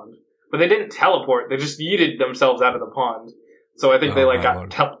of the pond. but they didn't teleport. They just yeeted themselves out of the pond. So I think they like got I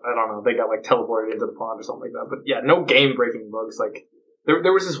don't know, they got like teleported into the pond or something like that. But yeah, no game breaking bugs. Like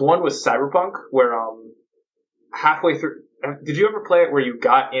there was this one with Cyberpunk where halfway through, did you ever play it where you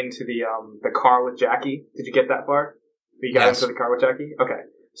got into the car with Jackie? Did you get that far? You got into the car with Jackie? Okay.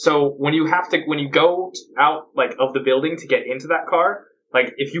 So when you go out like of the building to get into that car,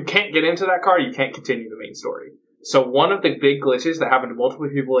 like if you can't get into that car, you can't continue the main story. So one of the big glitches that happened to multiple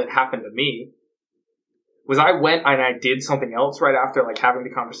people, it happened to me, was I went and I did something else right after like having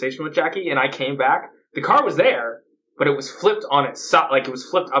the conversation with Jackie, and I came back. The car was there, but it was flipped on its side, like it was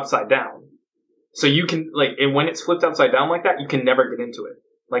flipped upside down. So you can like, and when it's flipped upside down like that, you can never get into it.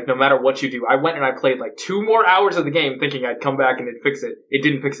 Like no matter what you do. I went and I played like 2 more hours of the game thinking I'd come back and it'd fix it. It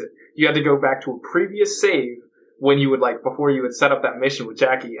didn't fix it. You had to go back to a previous save when you would like, before you would set up that mission with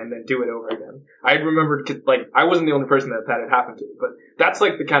Jackie and then do it over again. I remembered, like, I wasn't the only person that had happened to, but that's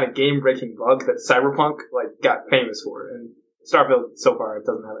like the kind of game-breaking bug that Cyberpunk, like, got famous for. And Starfield, so far, it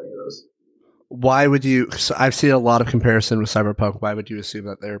doesn't have any of those. Why would you, so I've seen a lot of comparison with Cyberpunk. Why would you assume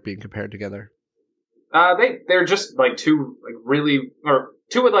that they're being compared together? They're just, like, two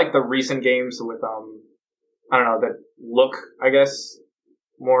of, like, the recent games with, I don't know, that look, I guess,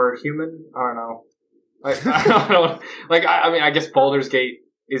 more human. I don't know. I don't know. Like, I mean, I guess Baldur's Gate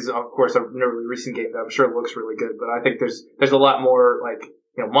is, of course, a really recent game that I'm sure looks really good, but I think there's a lot more, like,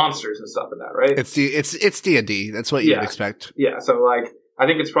 you know, monsters and stuff in that, right? It's D&D. That's what you'd expect. Yeah, so, like, I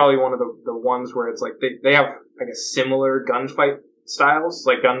think it's probably one of the ones where it's, like, they have, I guess, similar gunfight styles,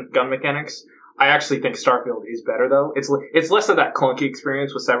 like gun mechanics. I actually think Starfield is better, though. It's less of that clunky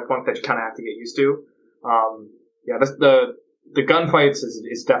experience with Cyberpunk that you kind of have to get used to. The gunfights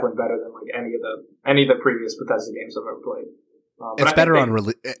is definitely better than like any of the previous Bethesda games I've ever played.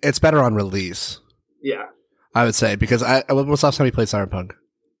 It's better on release. Yeah, I would say, because when was the last time you played Cyberpunk?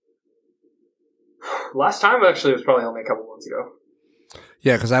 Last time actually was probably only a couple months ago.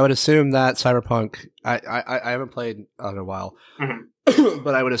 Yeah, because I would assume that Cyberpunk. I haven't played in a while,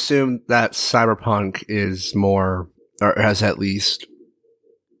 but I would assume that Cyberpunk is more, or has at least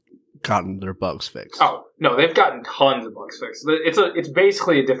gotten their bugs fixed. Oh no, they've gotten tons of bugs fixed. It's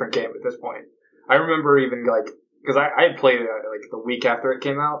basically a different game at this point. I remember even like, because I had played it like the week after it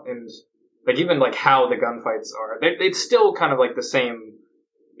came out, and like even like how the gunfights are, it's still kind of like the same.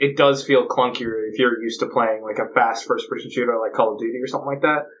 It does feel clunkier if you're used to playing like a fast first-person shooter like Call of Duty or something like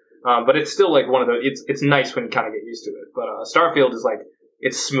that. But it's still like one of the. It's nice when you kind of get used to it. But Starfield is like,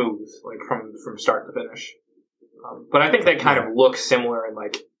 it's smooth like from start to finish. But I think they kind of look similar in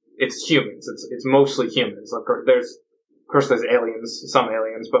like. It's humans. It's mostly humans. Of course, there's aliens, some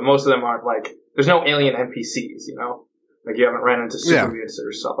aliens, but most of them aren't like. There's no alien NPCs, you know. Like you haven't ran into super mutants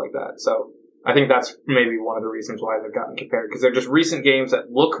or stuff like that. So I think that's maybe one of the reasons why they've gotten compared, because they're just recent games that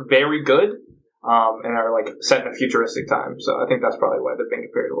look very good, and are like set in a futuristic time. So I think that's probably why they've been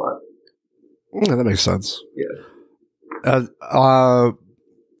compared a lot. Yeah, that makes sense. Yeah.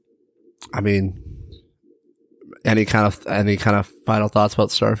 I mean. Any kind of final thoughts about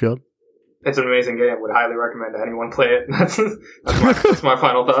Starfield? It's an amazing game. Would highly recommend anyone play it. That's my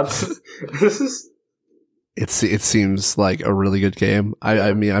final thoughts. It seems like a really good game.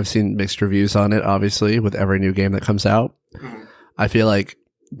 I mean, I've seen mixed reviews on it, obviously, with every new game that comes out. Mm-hmm. I feel like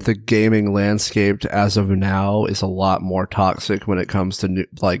the gaming landscape as of now is a lot more toxic when it comes to new,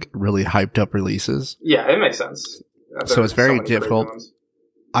 like really hyped up releases. Yeah, it makes sense. So it's very difficult.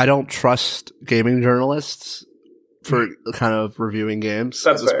 I don't trust gaming journalists for kind of reviewing games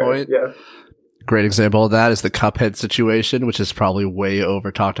at this point. Yeah. Great example of that is the Cuphead situation, which is probably way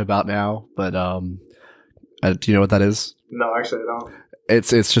over talked about now. But do you know what that is? No, actually, I don't.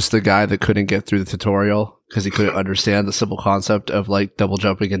 It's just the guy that couldn't get through the tutorial because he couldn't understand the simple concept of like double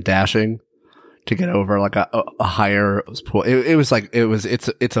jumping and dashing to get over like a higher pool.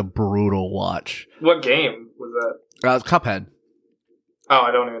 It's a brutal watch. What game was that? Cuphead. Oh,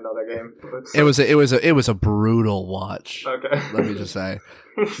 I don't even know that game. It was a brutal watch. Okay. Let me just say.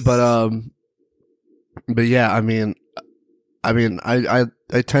 But yeah, I mean I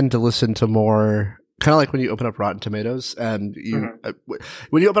tend to listen to more kind of like when you open up Rotten Tomatoes and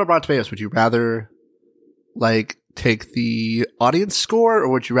when you open up Rotten Tomatoes, would you rather like take the audience score or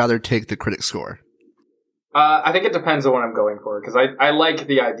would you rather take the critic score? I think it depends on what I'm going for, because I like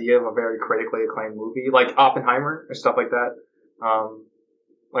the idea of a very critically acclaimed movie like Oppenheimer or stuff like that.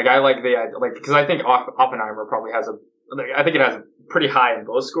 Like I like the idea, like, because I think Oppenheimer probably has I think it has pretty high in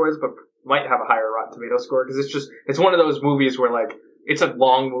both scores, but might have a higher Rotten Tomatoes score, because it's one of those movies where like it's a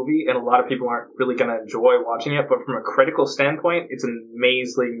long movie and a lot of people aren't really going to enjoy watching it, but from a critical standpoint, it's an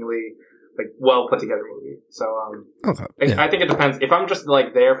amazingly like well put together movie. So Okay. I think it depends. If I'm just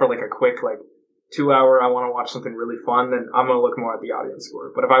like there for like a quick like 2 hour, I want to watch something really fun, then I'm gonna look more at the audience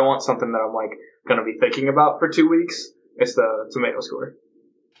score. But if I want something that I'm like gonna be thinking about for 2 weeks, it's the tomato score.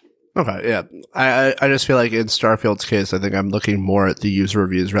 Okay, yeah. I just feel like in Starfield's case, I think I'm looking more at the user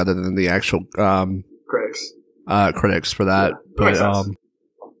reviews rather than the actual critics for that. Yeah, but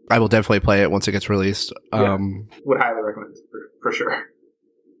I will definitely play it once it gets released. Would highly recommend for sure.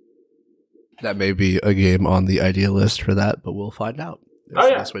 That may be a game on the idea list for that, but we'll find out. That's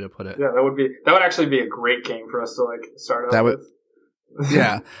the best way to put it. Yeah, that would actually be a great game for us to like start out with.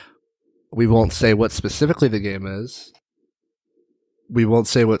 Yeah. We won't say what specifically the game is.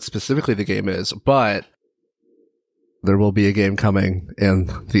 But there will be a game coming in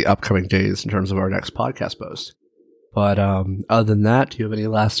the upcoming days in terms of our next podcast post. But other than that, do you have any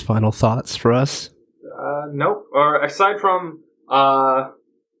last final thoughts for us? Nope. Or aside from,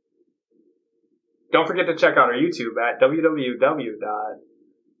 don't forget to check out our YouTube at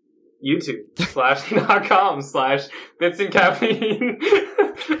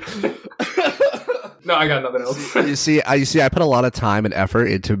www.youtube.com/bitsandcaffeine. No, I got nothing else. You see, I put a lot of time and effort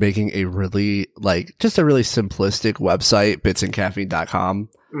into making a really simplistic website, bitsandcaffeine.com.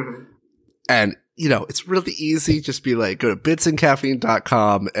 Mm-hmm. And, it's really easy. Just be like, go to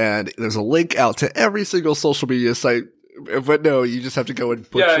bitsandcaffeine.com and there's a link out to every single social media site. But no, you just have to go and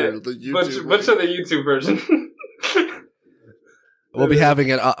butcher the YouTube. Butcher the YouTube version. We'll be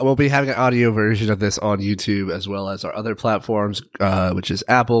having an audio version of this on YouTube as well as our other platforms, which is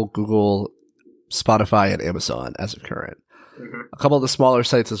Apple, Google, Spotify, and Amazon as of current. Mm-hmm. A couple of the smaller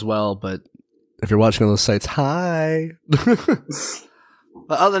sites as well, but if you're watching on those sites, hi.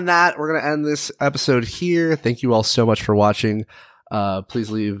 But other than that, we're going to end this episode here. Thank you all so much for watching. Please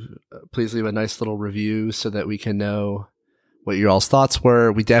leave a nice little review so that we can know what your all's thoughts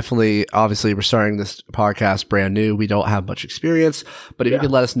were. We definitely, obviously, we're starting this podcast brand new. We don't have much experience, but if you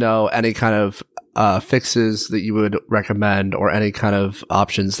could let us know any kind of fixes that you would recommend or any kind of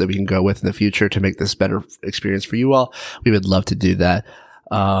options that we can go with in the future to make this better experience for you all, we would love to do that.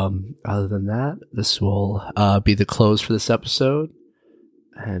 Other than that, this will be the close for this episode,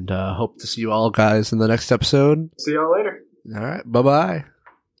 and hope to see you all guys in the next episode. See y'all later. All right. Bye-bye.